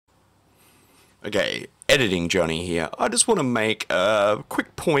Okay, editing Johnny here. I just want to make a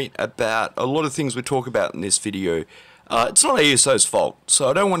quick point about a lot of things we talk about in this video. It's not ESO's fault, so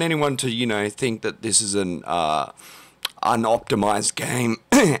I don't want anyone to, think that this is an unoptimized game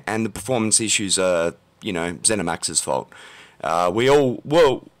and the performance issues are, ZeniMax's fault. We're all,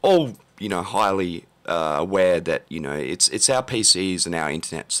 highly aware that, it's our PCs and our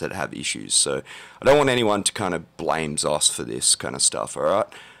internets that have issues. So I don't want anyone to kind of blame ZOS for this kind of stuff, alright?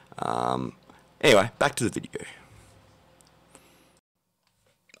 Anyway, back to the video.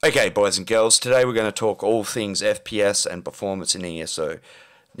 Okay, boys and girls, today we're going to talk all things FPS and performance in ESO.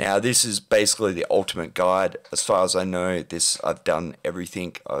 Now, this is basically the ultimate guide. As far as I know, I've done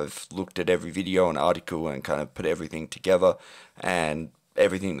everything. I've looked at every video and article and kind of put everything together and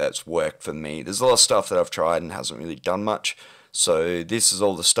everything that's worked for me. There's a lot of stuff that I've tried and hasn't really done much. So this is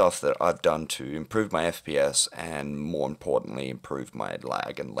all the stuff that I've done to improve my FPS and, more importantly, improve my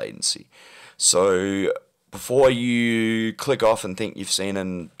lag and latency. So before you click off and think you've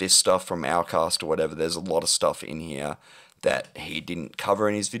seen this stuff from Outcast or whatever, there's a lot of stuff in here that he didn't cover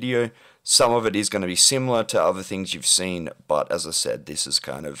in his video. Some of it is going to be similar to other things you've seen, but as I said, this is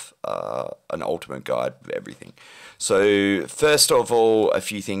kind of an ultimate guide of everything. So first of all, a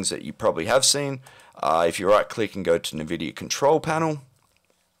few things that you probably have seen. If you right click and go to NVIDIA control panel,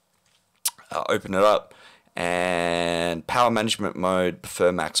 open it up, and power management mode,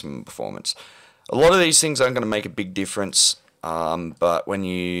 prefer maximum performance. A lot of these things aren't going to make a big difference, but when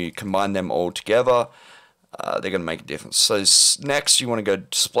you combine them all together, they're going to make a difference. So next you want to go to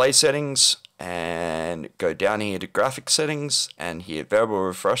display settings and go down here to graphic settings, and here variable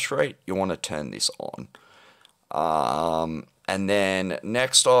refresh rate, you want to turn this on. And then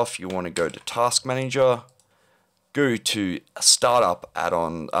next off you want to go to task manager, go to startup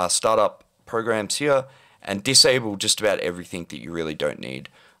add-on, startup programs here, and disable just about everything that you really don't need.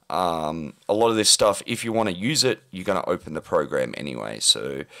 A lot of this stuff, if you want to use it, you're going to open the program anyway.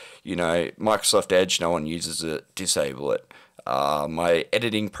 So, Microsoft Edge, no one uses it, disable it. My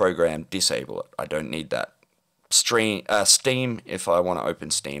editing program, disable it. I don't need that. Steam, if I want to open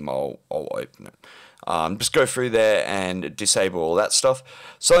Steam, I'll open it. Just go through there and disable all that stuff.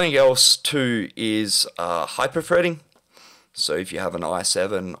 Something else too is hyperthreading. So if you have an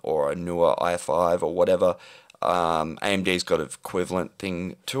i7 or a newer i5 or whatever, AMD's got an equivalent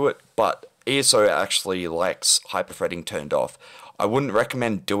thing to it, but ESO actually likes hyperthreading turned off. I wouldn't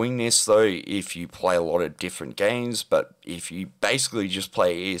recommend doing this though if you play a lot of different games, but if you basically just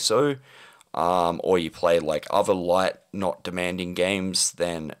play ESO, or you play like other light, not demanding games,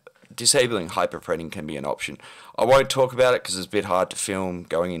 then disabling hyperthreading can be an option. I won't talk about it because it's a bit hard to film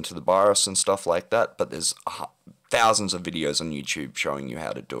going into the BIOS and stuff like that, but there's thousands of videos on YouTube showing you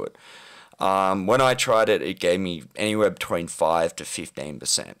how to do it. When I tried it, it gave me anywhere between 5 to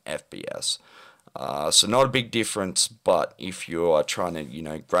 15% FPS. So not a big difference, but if you are trying to,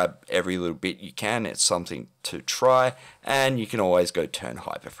 grab every little bit you can, it's something to try, and you can always go turn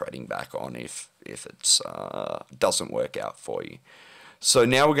hyperthreading back on if it doesn't work out for you. So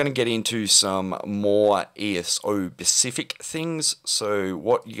now we're going to get into some more ESO specific things. So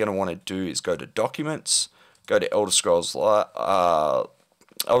what you're going to want to do is go to Documents, go to Elder Scrolls,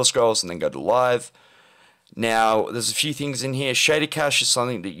 and then go to Live. Now, there's a few things in here. Shader cache is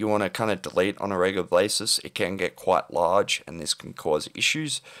something that you want to kind of delete on a regular basis. It can get quite large, and this can cause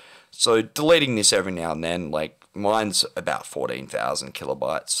issues. So deleting this every now and then, like mine's about 14,000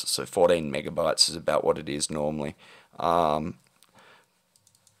 kilobytes, so 14 megabytes is about what it is normally.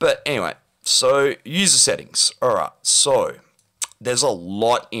 But anyway, so user settings. Alright, so there's a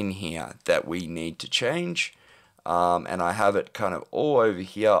lot in here that we need to change. And I have it kind of all over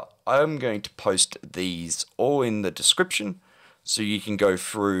here. I'm going to post these all in the description so you can go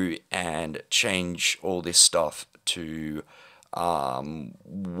through and change all this stuff to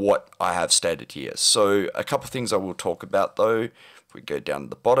what I have stated here. So a couple of things I will talk about though. If we go down to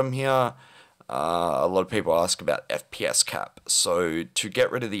the bottom here, a lot of people ask about FPS cap. So to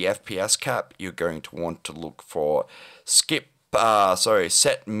get rid of the FPS cap, you're going to want to look for SET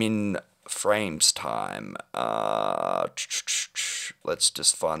MinFrameTime. Let's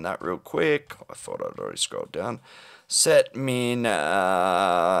just find that real quick. I thought I'd already scrolled down. SET Min.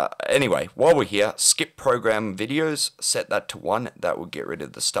 Anyway, while we're here, CachedRLREnabled, set that to 1. That will get rid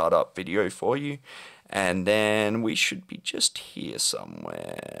of the startup video for you. And then we should be just here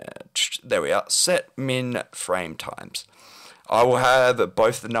somewhere. There we are. SET MinFrameTimes. I will have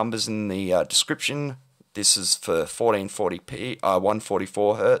both the numbers in the description. This is for 1440p,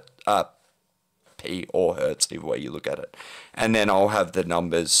 144 hertz, p or hertz, either way you look at it. And then I'll have the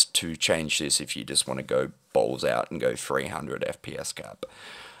numbers to change this if you just want to go balls out and go 300 FPS cap.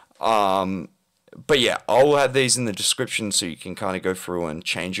 But yeah, I'll have these in the description so you can kind of go through and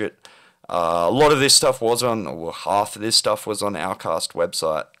change it. A lot of this stuff was on, or half of this stuff was on Outcast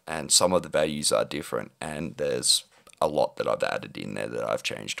website, and some of the values are different, and there's a lot that I've added in there that I've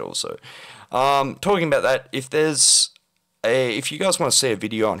changed also. Talking about that, if you guys want to see a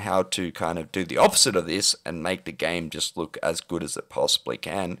video on how to kind of do the opposite of this and make the game just look as good as it possibly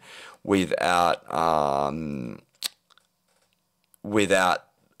can without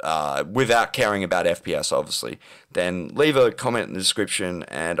caring about FPS, obviously, then leave a comment in the description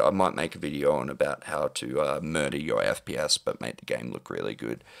and I might make a video on about how to murder your FPS but make the game look really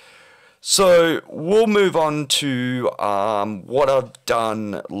good. So we'll move on to what I've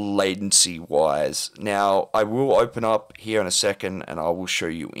done latency wise. Now I will open up here in a second and I will show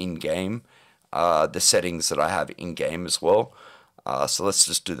you in game the settings that I have in game as well. So let's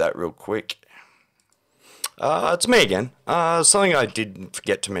just do that real quick. It's me again. Something I did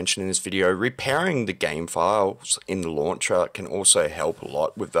forget to mention in this video, repairing the game files in the launcher can also help a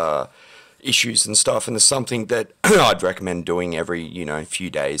lot with issues and stuff, and it's something that I'd recommend doing every,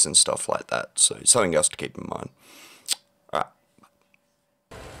 few days and stuff like that. So something else to keep in mind. Alright.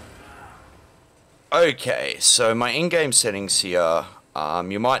 Okay, so my in-game settings here,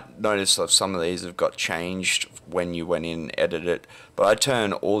 you might notice that some of these have got changed when you went in and edited it, but I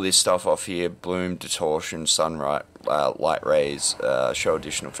turn all this stuff off here: bloom, distortion, sunlight, light rays, show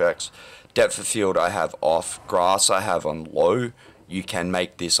additional effects. Depth of field I have off, grass I have on low. You can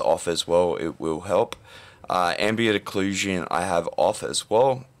make this off as well, it will help. Ambient occlusion I have off as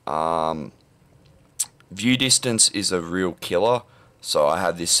well. View distance is a real killer, so I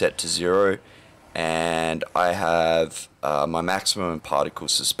have this set to 0. And I have my maximum particle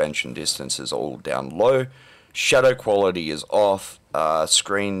suspension distance is all down low. Shadow quality is off.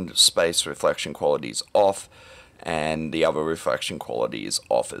 Screen space reflection quality is off. And the other reflection quality is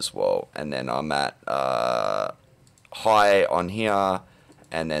off as well. And then I'm at high on here,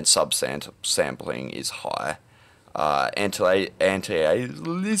 and then subsampling is high.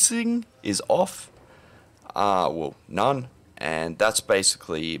 Anti-aliasing is off. Well, none. And that's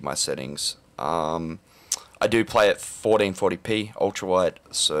basically my settings. I do play at 1440p ultra wide,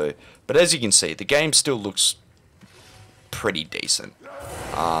 but as you can see, the game still looks pretty decent.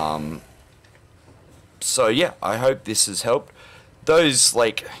 So yeah, I hope this has helped. Those,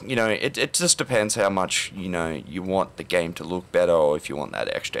 it just depends how much you want the game to look better, or if you want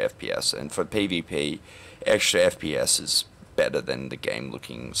that extra FPS. And for PvP, extra FPS is better than the game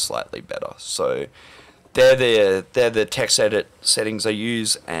looking slightly better. So they're the text edit settings I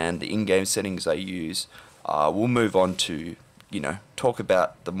use and the in-game settings I use. We'll move on to, talk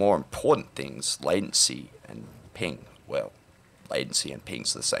about the more important things, latency and ping. Well, latency and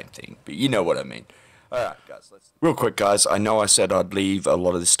ping's the same thing, but you know what I mean. Alright guys, real quick guys, I know I said I'd leave a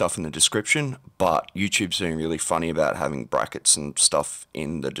lot of this stuff in the description, but YouTube's being really funny about having brackets and stuff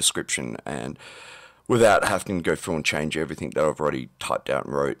in the description, and without having to go through and change everything that I've already typed out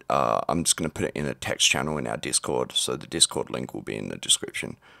and wrote, I'm just going to put it in a text channel in our Discord, so the Discord link will be in the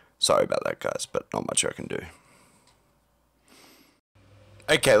description. Sorry about that guys, but not much I can do.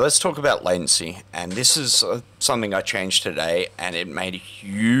 Okay, let's talk about latency, and this is something I changed today, and it made a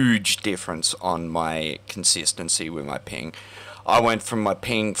huge difference on my consistency with my ping. I went from my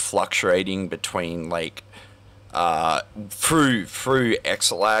ping fluctuating between through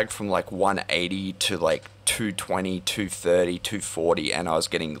XLag from 180 to 220, 230, 240, and I was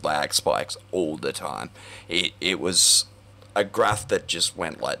getting lag spikes all the time. It was a graph that just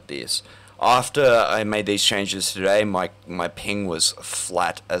went like this. After I made these changes today, my ping was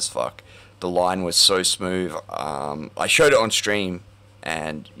flat as fuck. The line was so smooth. I showed it on stream,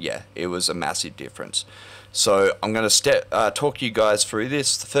 and yeah, it was a massive difference. So I'm going to talk you guys through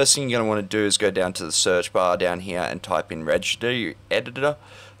this. The first thing you're going to want to do is go down to the search bar down here and type in Register Editor.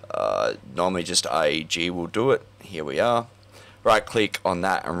 Normally just REG will do it. Here we are. Right click on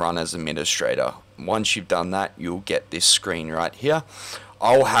that and run as administrator. Once you've done that, you'll get this screen right here.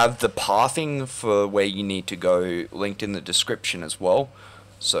 I'll have the pathing for where you need to go linked in the description as well.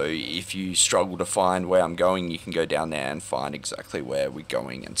 So if you struggle to find where I'm going, you can go down there and find exactly where we're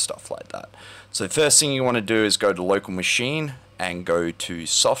going and stuff like that. So the first thing you want to do is go to local machine and go to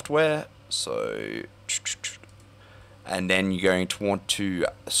software. And then you're going to want to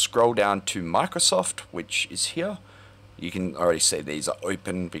scroll down to Microsoft, which is here. You can already see these are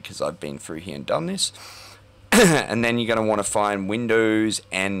open because I've been through here and done this. And then you're going to want to find Windows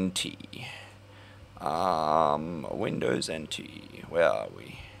NT. Windows NT. Where are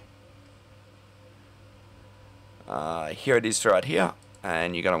we? Here it is right here.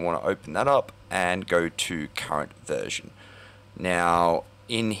 And you're going to want to open that up and go to current version. Now,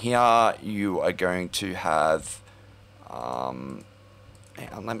 in here you are going to have, hang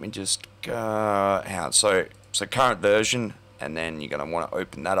on, let me just go, hang on, so CurrentVersion, and then you're going to want to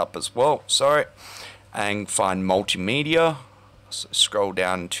open that up as well, sorry, and find Multimedia. So scroll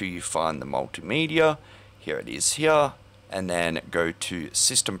down until you find the Multimedia, here it is here, and then go to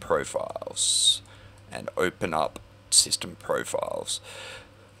System Profiles and open up System Profiles.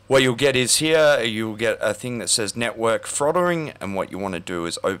 What you'll get is here, you'll get a thing that says Network Throttling, and what you want to do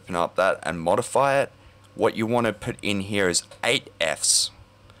is open up that and modify it. What you want to put in here is 8 Fs.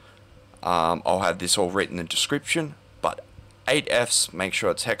 I'll have this all written in the description, but 8 Fs, make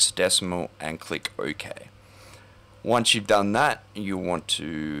sure it's hexadecimal, and click OK. Once you've done that, you want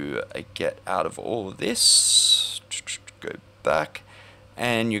to get out of all of this, go back,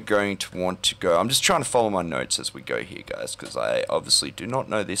 and you're going to want to go, I'm just trying to follow my notes as we go here, guys, because I obviously do not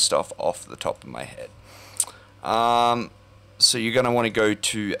know this stuff off the top of my head. So you're going to want to go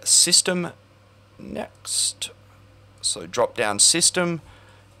to System next. So drop down System,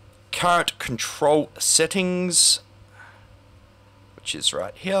 Current Control Settings, which is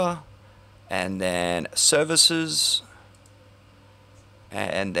right here, and then Services,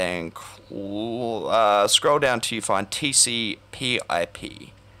 and then scroll down till you find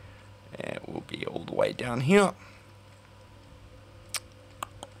TCP/IP. And it will be all the way down here.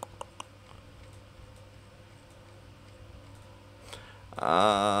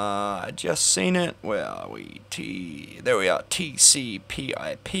 I just seen it. Where are we? There we are.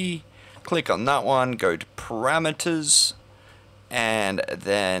 TCP/IP. Click on that one. Go to Parameters, and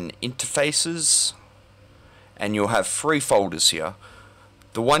then Interfaces, and you'll have 3 folders here.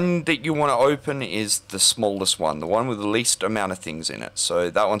 The one that you want to open is the smallest one, the one with the least amount of things in it. So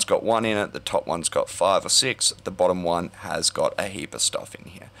that one's got 1 in it, the top one's got 5 or 6, the bottom one has got a heap of stuff in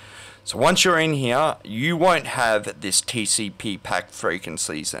here. So once you're in here, you won't have this TCP pack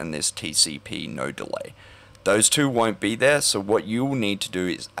frequencies and this TCP no delay. Those two won't be there, so what you'll need to do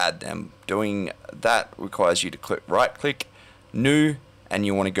is add them. Doing that requires you to click right click, new, and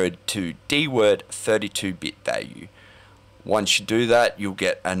you want to go to DWORD 32-bit value. Once you do that, you'll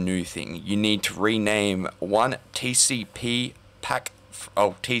get a new thing. You need to rename one TCP pack,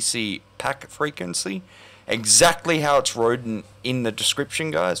 TC pack frequency, exactly how it's written in the description,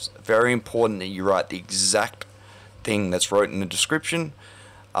 guys. Very important that you write the exact thing that's wrote in the description.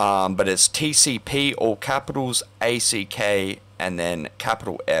 But it's TCP, all capitals, ACK, and then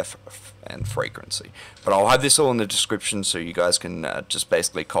capital F and frequency. But I'll have this all in the description so you guys can just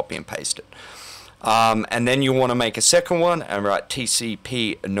basically copy and paste it. And then you want to make a second one and write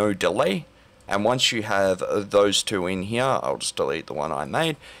TCP no delay. And once you have those two in here, I'll just delete the one I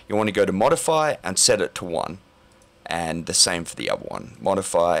made. You want to go to modify and set it to 1. And the same for the other one.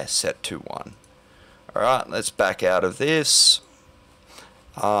 Modify, set to 1. Alright, let's back out of this.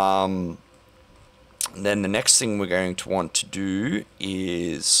 And then the next thing we're going to want to do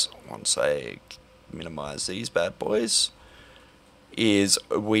is, once I minimize these bad boys, is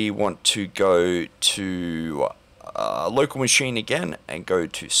we want to go to local machine again and go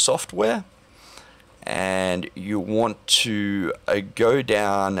to software, and you want to go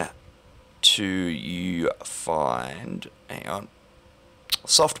down to you find, hang on,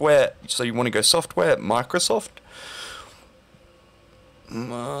 software. So you want to go software, Microsoft,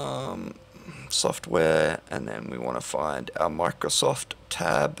 software, and then we want to find our Microsoft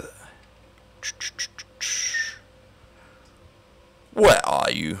tab. Where are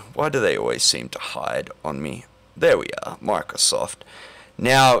you? Why do they always seem to hide on me? There we are, Microsoft.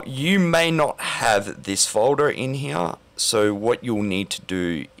 Now, you may not have this folder in here, so what you'll need to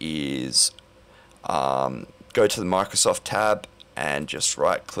do is go to the Microsoft tab and just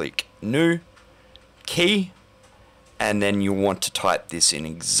right click new, key, and then you want to type this in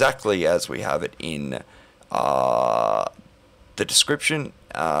exactly as we have it in the description,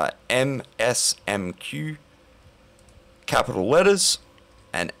 MSMQ, capital letters,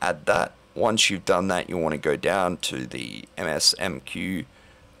 and add that. Once you've done that, you want to go down to the MSMQ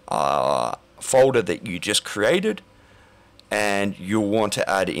folder that you just created, and you'll want to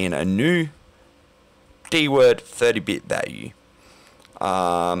add in a new DWORD 30-bit value,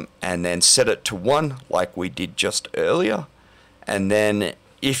 and then set it to 1 like we did just earlier. And then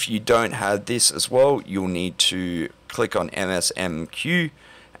if you don't have this as well, you'll need to click on MSMQ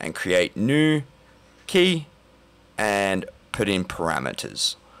and create new key and put in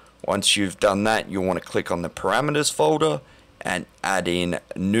parameters. Once you've done that, you'll want to click on the parameters folder and add in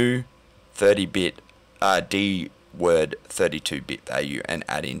new 30-bit DWORD 32-bit value and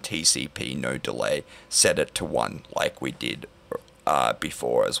add in TCP no delay, set it to 1 like we did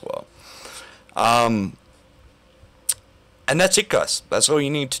before as well. And And that's it, guys. That's all you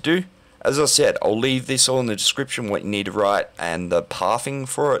need to do. As I said, I'll leave this all in the description, what you need to write and the pathing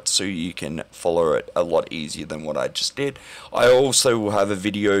for it, so you can follow it a lot easier than what I just did. I also will have a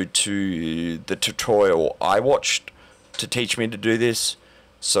video to the tutorial I watched to teach me to do this.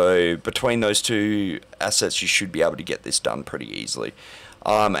 So between those two assets, you should be able to get this done pretty easily.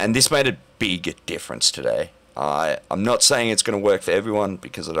 And this made a big difference today. I'm not saying it's going to work for everyone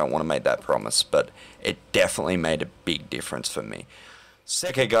because I don't want to make that promise, but it definitely made a big difference for me.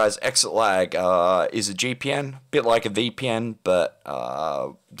 Okay guys, exit lag is a GPN, bit like a VPN, but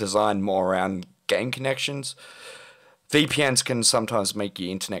designed more around game connections. VPNs can sometimes make your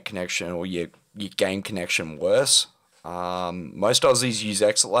internet connection or your game connection worse. Most Aussies use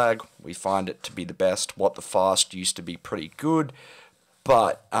exit lag. We find it to be the best. What the Fast used to be pretty good,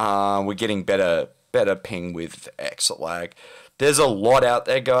 but we're getting better ping with exit lag. There's a lot out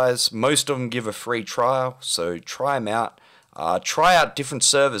there, guys. Most of them give a free trial, so try them out. Try out different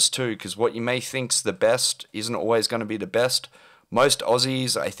servers too, because what you may think's the best isn't always going to be the best. Most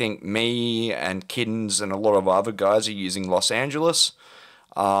Aussies, I think me and Kiddens and a lot of other guys are using Los Angeles.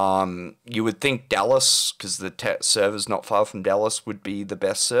 You would think Dallas, because the server's not far from Dallas, would be the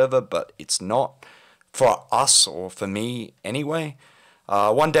best server, but it's not. For us, or for me anyway.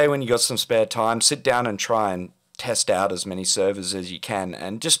 One day when you got some spare time, sit down and try and test out as many servers as you can,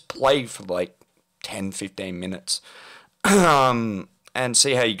 and just play for like 10-15 minutes. And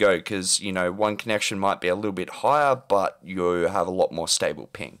see how you go, because you know, one connection might be a little bit higher, but you have a lot more stable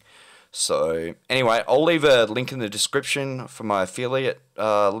ping. So anyway, I'll leave a link in the description for my affiliate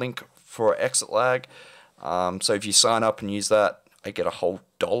link for exit lag. So if you sign up and use that, I get a whole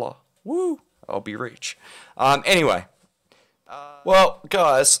 $1. Woo! I'll be rich. Anyway, well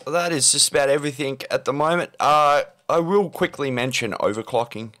guys, that is just about everything at the moment. I will quickly mention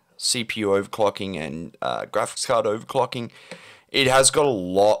overclocking. CPU overclocking and graphics card overclocking. It has got a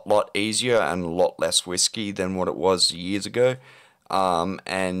lot easier and a lot less risky than what it was years ago.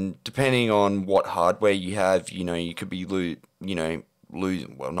 And depending on what hardware you have, you know, you could be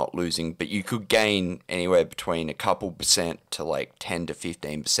losing, well, not losing, but you could gain anywhere between a couple percent to like 10 to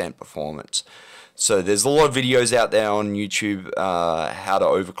 15% performance. So there's a lot of videos out there on YouTube how to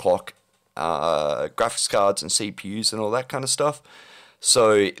overclock graphics cards and CPUs and all that kind of stuff.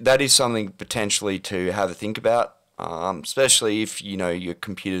 So that is something potentially to have a think about, especially if, you know, your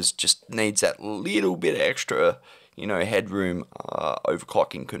computer's just needs that little bit extra, you know, headroom.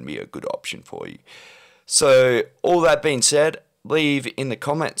 Overclocking can be a good option for you. So all that being said, leave in the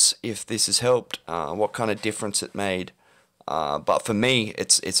comments if this has helped, what kind of difference it made. But for me,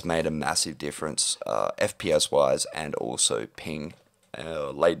 it's made a massive difference, FPS wise, and also ping,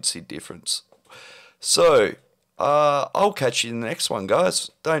 latency difference. So I'll catch you in the next one, guys.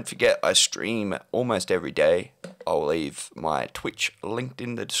 Don't forget, I stream almost every day. I'll leave my Twitch linked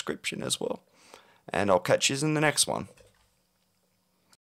in the description as well. And I'll catch you in the next one.